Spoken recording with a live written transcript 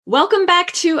Welcome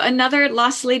back to another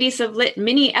Lost Ladies of Lit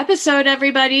mini episode,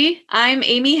 everybody. I'm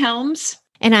Amy Helms.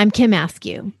 And I'm Kim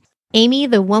Askew. Amy,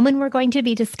 the woman we're going to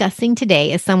be discussing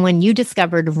today is someone you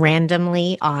discovered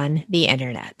randomly on the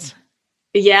internet.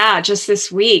 Yeah, just this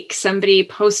week, somebody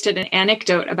posted an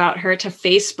anecdote about her to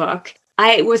Facebook.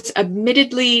 I was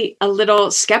admittedly a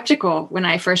little skeptical when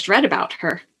I first read about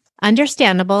her.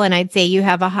 Understandable, and I'd say you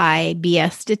have a high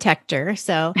BS detector,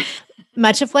 so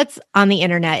much of what's on the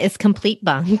internet is complete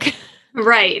bunk.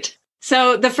 Right.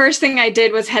 So the first thing I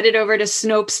did was headed over to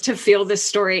Snopes to feel this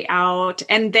story out,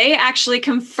 and they actually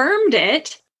confirmed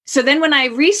it. So then when I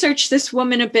researched this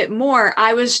woman a bit more,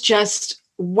 I was just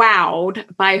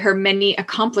wowed by her many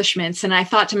accomplishments. And I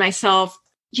thought to myself,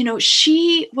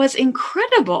 she was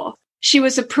incredible. She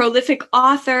was a prolific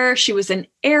author. She was an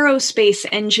aerospace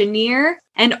engineer,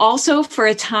 and also for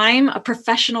a time, a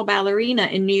professional ballerina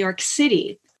in New York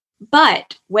City.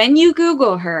 But when you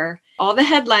Google her, all the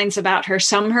headlines about her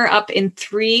sum her up in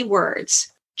 3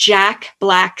 words: Jack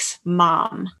Black's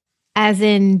mom. As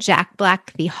in Jack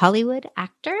Black, the Hollywood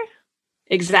actor?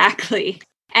 Exactly.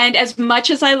 And as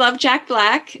much as I love Jack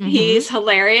Black, he's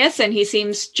hilarious and he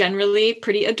seems generally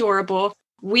pretty adorable.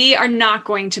 We are not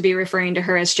going to be referring to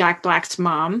her as Jack Black's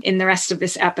mom in the rest of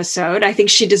this episode. I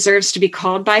think she deserves to be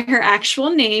called by her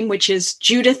actual name, which is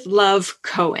Judith Love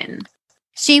Cohen.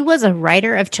 She was a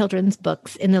writer of children's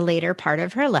books in the later part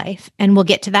of her life, and we'll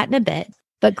get to that in a bit.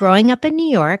 But growing up in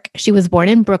New York, she was born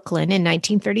in Brooklyn in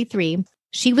 1933.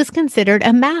 She was considered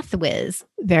a math whiz,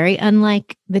 very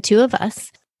unlike the two of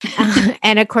us.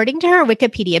 And according to her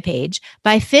Wikipedia page,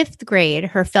 by 5th grade,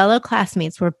 her fellow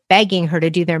classmates were begging her to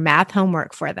do their math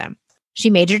homework for them. She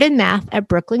majored in math at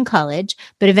Brooklyn College,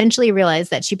 but eventually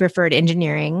realized that she preferred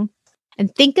engineering.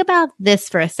 And think about this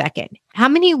for a second. How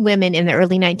many women in the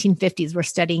early 1950s were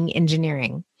studying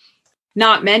engineering?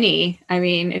 Not many. I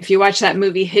mean, if you watch that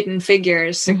movie Hidden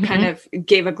Figures, it kind of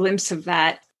gave a glimpse of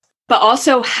that. But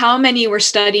also, how many were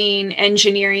studying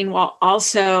engineering while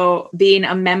also being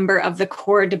a member of the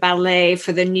Corps de Ballet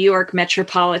for the New York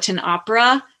Metropolitan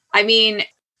Opera? I mean,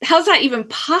 how's that even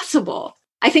possible?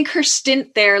 I think her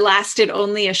stint there lasted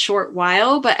only a short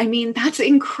while, but I mean, that's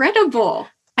incredible.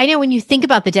 I know when you think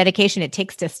about the dedication it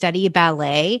takes to study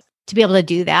ballet, to be able to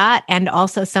do that, and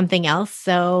also something else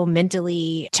so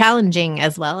mentally challenging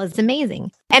as well, is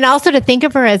amazing. And also to think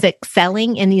of her as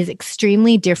excelling in these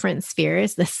extremely different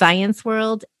spheres, the science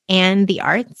world and the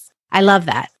arts. I love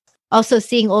that. Also,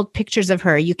 seeing old pictures of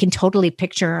her, you can totally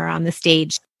picture her on the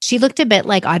stage. She looked a bit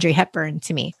like Audrey Hepburn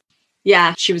to me.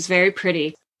 Yeah, she was very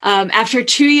pretty. After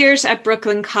 2 years at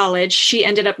Brooklyn College, she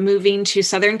ended up moving to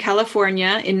Southern California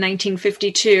in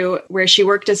 1952, where she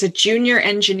worked as a junior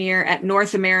engineer at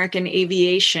North American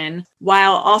Aviation,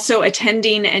 while also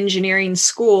attending engineering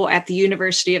school at the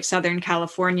University of Southern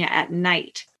California at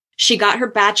night. She got her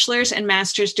bachelor's and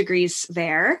master's degrees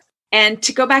there. And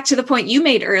to go back to the point you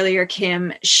made earlier,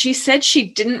 Kim, she said she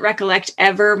didn't recollect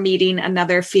ever meeting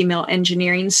another female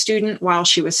engineering student while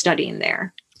she was studying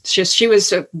there. It's just, she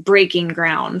was breaking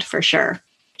ground for sure.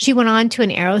 She went on to an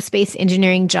aerospace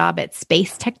engineering job at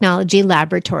Space Technology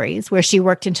Laboratories, where she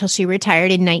worked until she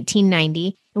retired in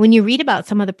 1990. And when you read about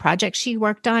some of the projects she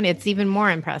worked on, it's even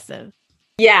more impressive.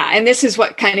 Yeah, and this is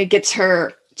what kind of gets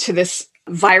her to this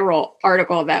viral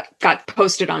article that got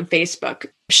posted on Facebook.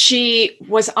 She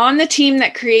was on the team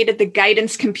that created the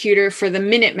guidance computer for the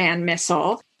Minuteman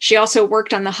missile. She also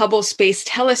worked on the Hubble Space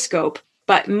Telescope.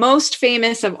 But most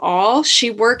famous of all, she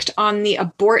worked on the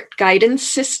abort guidance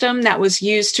system that was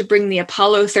used to bring the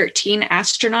Apollo 13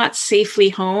 astronauts safely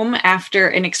home after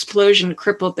an explosion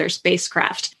crippled their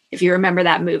spacecraft, if you remember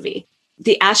that movie.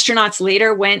 The astronauts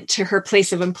later went to her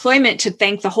place of employment to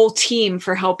thank the whole team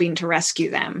for helping to rescue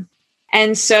them.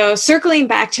 And so circling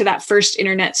back to that first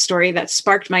internet story that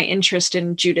sparked my interest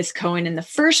in Judith Cohen in the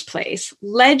first place,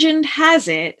 legend has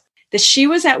it that she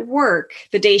was at work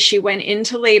the day she went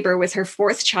into labor with her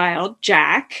 4th child,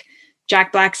 Jack.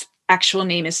 Jack Black's actual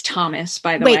name is Thomas,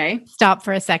 by the way. Stop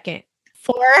for a second.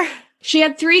 4? She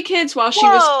had 3 kids while she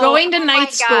was going to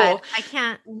night school. I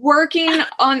can't. Working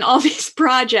on all these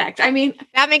projects. I mean,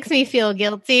 that makes me feel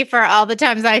guilty for all the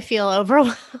times I feel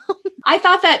overwhelmed. I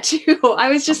thought that too. I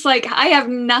was just like, I have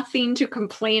nothing to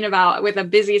complain about with a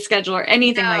busy schedule or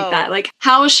anything like that. Like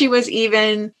how she was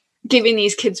even giving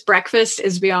these kids breakfast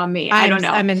is beyond me. I don't know.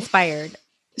 I'm inspired.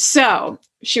 So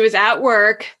she was at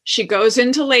work. She goes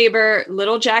into labor.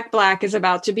 Little Jack Black is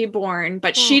about to be born,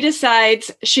 but she decides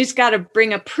she's got to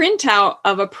bring a printout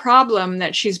of a problem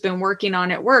that she's been working on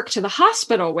at work to the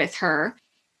hospital with her.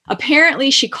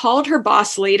 Apparently, she called her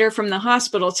boss later from the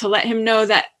hospital to let him know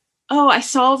that, oh, I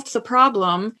solved the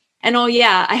problem. And oh,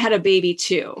 yeah, I had a baby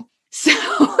too. So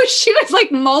she was like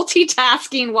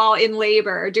multitasking while in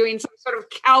labor, doing some sort of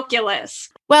calculus.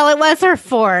 Well, it was her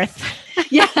fourth.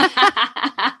 Yeah.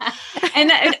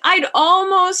 And I'd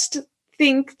almost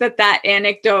think that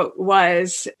anecdote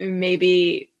was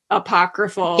maybe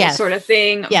apocryphal sort of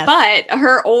thing. Yes. But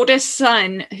her oldest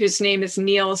son, whose name is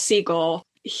Neil Siegel,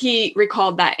 he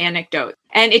recalled that anecdote.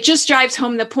 And it just drives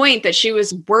home the point that she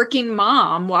was working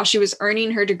mom while she was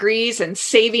earning her degrees and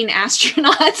saving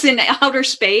astronauts in outer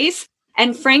space.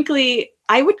 And frankly,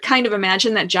 I would kind of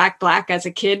imagine that Jack Black as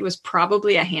a kid was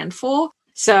probably a handful.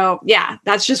 So yeah,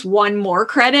 that's just one more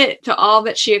credit to all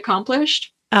that she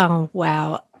accomplished. Oh,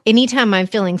 wow. Anytime I'm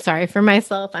feeling sorry for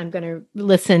myself, I'm going to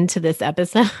listen to this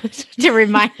episode to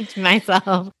remind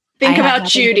myself. Think about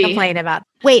Judy. Complain about.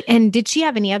 Wait, and did she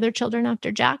have any other children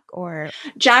after Jack? Or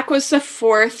Jack was the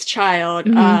fourth child.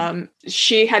 Mm-hmm.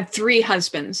 She had 3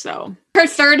 husbands, though. Her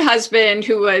third husband,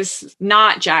 who was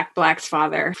not Jack Black's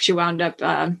father, she wound up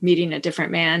meeting a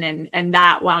different man, and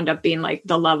that wound up being like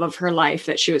the love of her life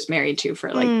that she was married to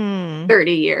for like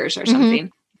 30 years or something.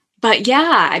 Mm-hmm. But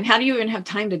yeah, and how do you even have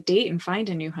time to date and find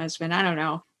a new husband? I don't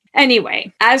know.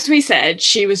 Anyway, as we said,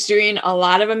 she was doing a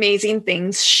lot of amazing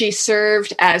things. She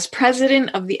served as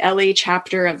president of the LA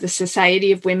chapter of the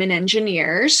Society of Women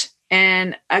Engineers.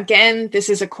 And again, this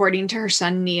is according to her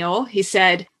son, Neil. He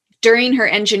said, during her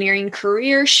engineering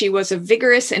career, she was a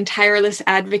vigorous and tireless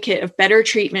advocate of better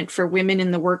treatment for women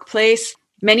in the workplace.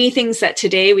 Many things that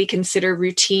today we consider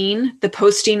routine, the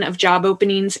posting of job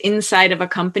openings inside of a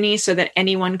company so that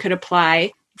anyone could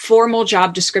apply, formal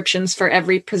job descriptions for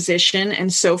every position,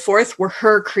 and so forth, were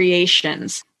her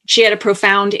creations. She had a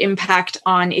profound impact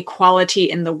on equality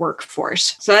in the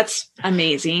workforce. So that's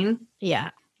amazing.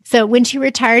 Yeah. So when she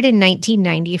retired in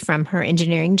 1990 from her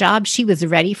engineering job, she was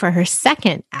ready for her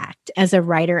second act as a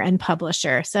writer and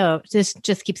publisher. So this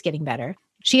just keeps getting better.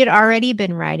 She had already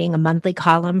been writing a monthly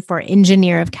column for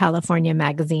Engineer of California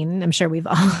magazine. I'm sure we've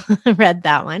all read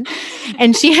that one.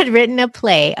 And she had written a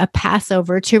play, A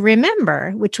Passover to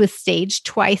Remember, which was staged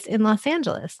twice in Los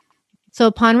Angeles. So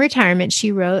upon retirement,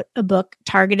 she wrote a book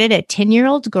targeted at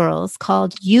 10-year-old girls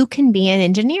called You Can Be an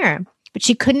Engineer, but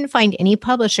she couldn't find any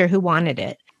publisher who wanted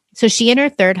it. So she and her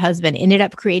third husband ended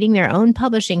up creating their own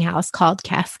publishing house called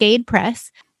Cascade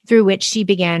Press, through which she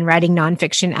began writing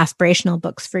nonfiction aspirational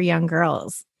books for young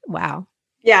girls. Wow.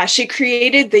 Yeah, she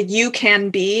created the You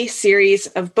Can Be series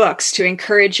of books to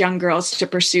encourage young girls to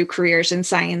pursue careers in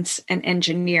science and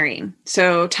engineering.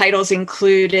 So titles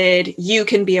included You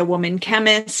Can Be a Woman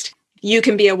Chemist, You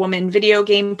Can Be a Woman Video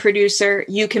Game Producer,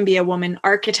 You Can Be a Woman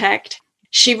Architect.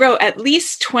 She wrote at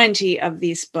least 20 of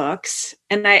these books.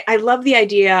 And I love the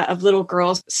idea of little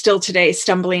girls still today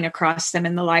stumbling across them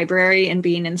in the library and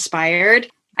being inspired.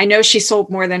 I know she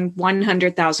sold more than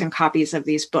 100,000 copies of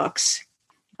these books.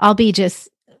 I'll be just,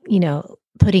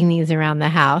 putting these around the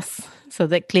house so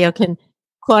that Cleo can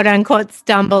quote unquote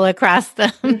stumble across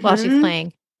them while she's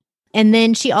playing. And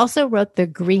then she also wrote the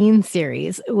Green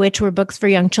series, which were books for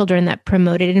young children that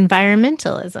promoted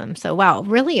environmentalism. So, wow,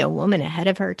 really a woman ahead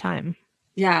of her time.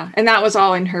 Yeah. And that was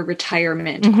all in her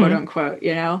retirement, quote unquote,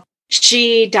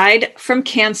 She died from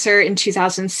cancer in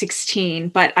 2016,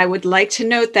 but I would like to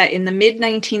note that in the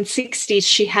mid-1960s,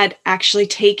 she had actually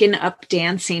taken up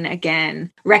dancing again,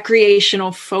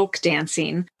 recreational folk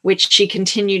dancing, which she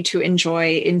continued to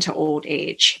enjoy into old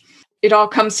age. It all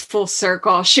comes full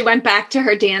circle. She went back to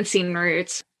her dancing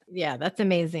roots. Yeah, that's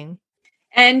amazing.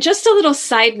 And just a little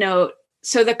side note.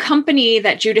 So the company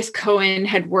that Judith Cohen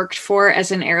had worked for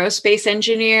as an aerospace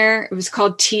engineer, it was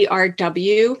called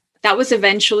TRW. That was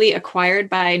eventually acquired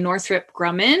by Northrop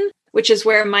Grumman, which is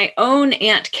where my own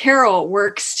Aunt Carol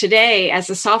works today as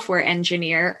a software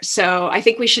engineer. So I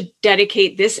think we should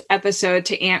dedicate this episode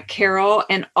to Aunt Carol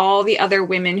and all the other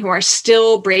women who are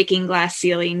still breaking glass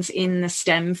ceilings in the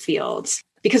STEM fields.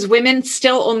 Because women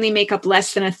still only make up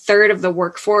less than a third of the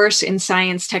workforce in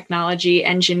science, technology,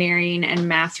 engineering, and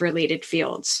math-related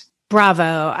fields.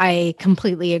 Bravo. I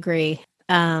completely agree.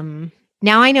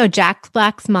 Now I know Jack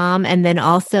Black's mom, and then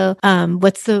also,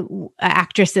 what's the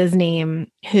actress's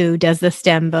name who does the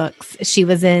STEM books? She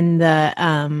was in the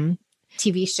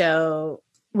TV show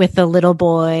with the little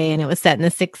boy, and it was set in the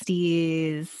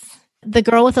 60s. The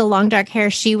girl with the long dark hair,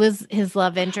 she was his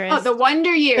love interest. Oh, The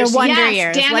Wonder Years. The Wonder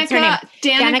Years. What's her name?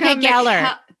 Danica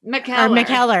Geller.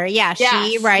 McKellar. Yeah,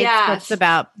 she writes books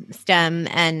about STEM,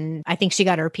 and I think she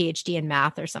got her PhD in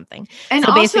math or something. And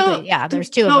so also, basically, there's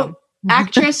two of them.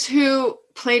 Actress who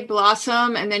played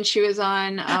Blossom, and then she was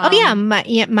on Mayim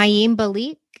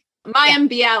Bialik. Mayim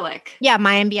Bialik. Yeah,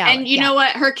 Mayim Bialik. And you know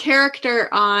what? Her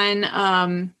character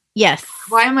on Yes.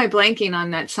 Why am I blanking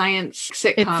on that science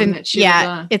sitcom that she was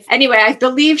on? Anyway, I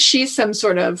believe she's some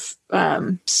sort of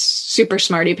super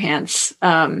smarty pants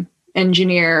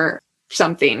engineer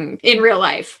something in real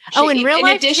life. In real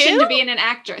life, in addition too? to being an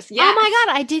actress. Yes. Oh my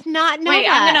God, I did not know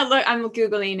that. I'm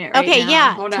Googling it right now. Okay,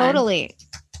 yeah, Hold totally.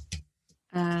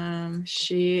 on.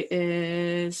 She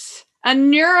is a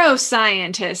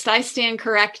neuroscientist. I stand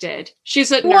corrected.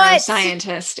 She's a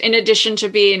neuroscientist in addition to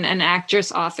being an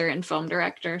actress, author, and film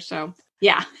director. So,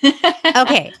 yeah.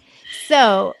 Okay.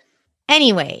 So,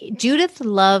 anyway, Judith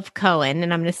loved Cohen,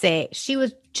 and I'm going to say she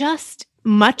was just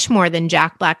much more than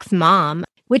Jack Black's mom,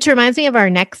 which reminds me of our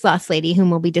next lost lady, whom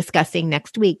we'll be discussing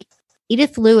next week.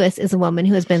 Edith Lewis is a woman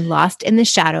who has been lost in the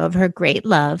shadow of her great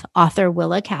love, author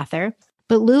Willa Cather.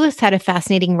 But Lewis had a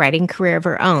fascinating writing career of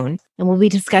her own, and we'll be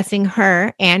discussing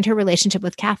her and her relationship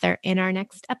with Cather in our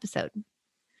next episode.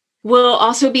 We'll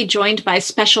also be joined by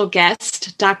special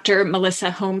guest, Dr.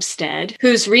 Melissa Homestead,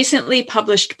 whose recently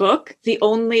published book, The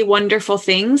Only Wonderful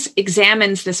Things,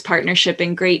 examines this partnership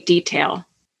in great detail.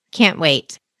 Can't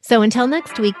wait. So until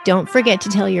next week, don't forget to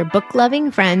tell your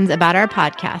book-loving friends about our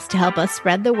podcast to help us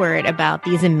spread the word about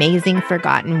these amazing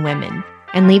forgotten women.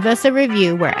 And leave us a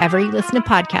review wherever you listen to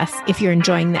podcasts if you're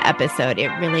enjoying the episode. It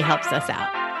really helps us out.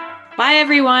 Bye,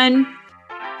 everyone.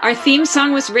 Our theme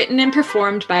song was written and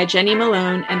performed by Jenny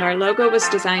Malone, and our logo was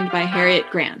designed by Harriet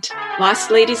Grant. Lost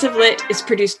Ladies of Lit is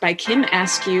produced by Kim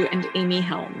Askew and Amy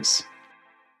Helms.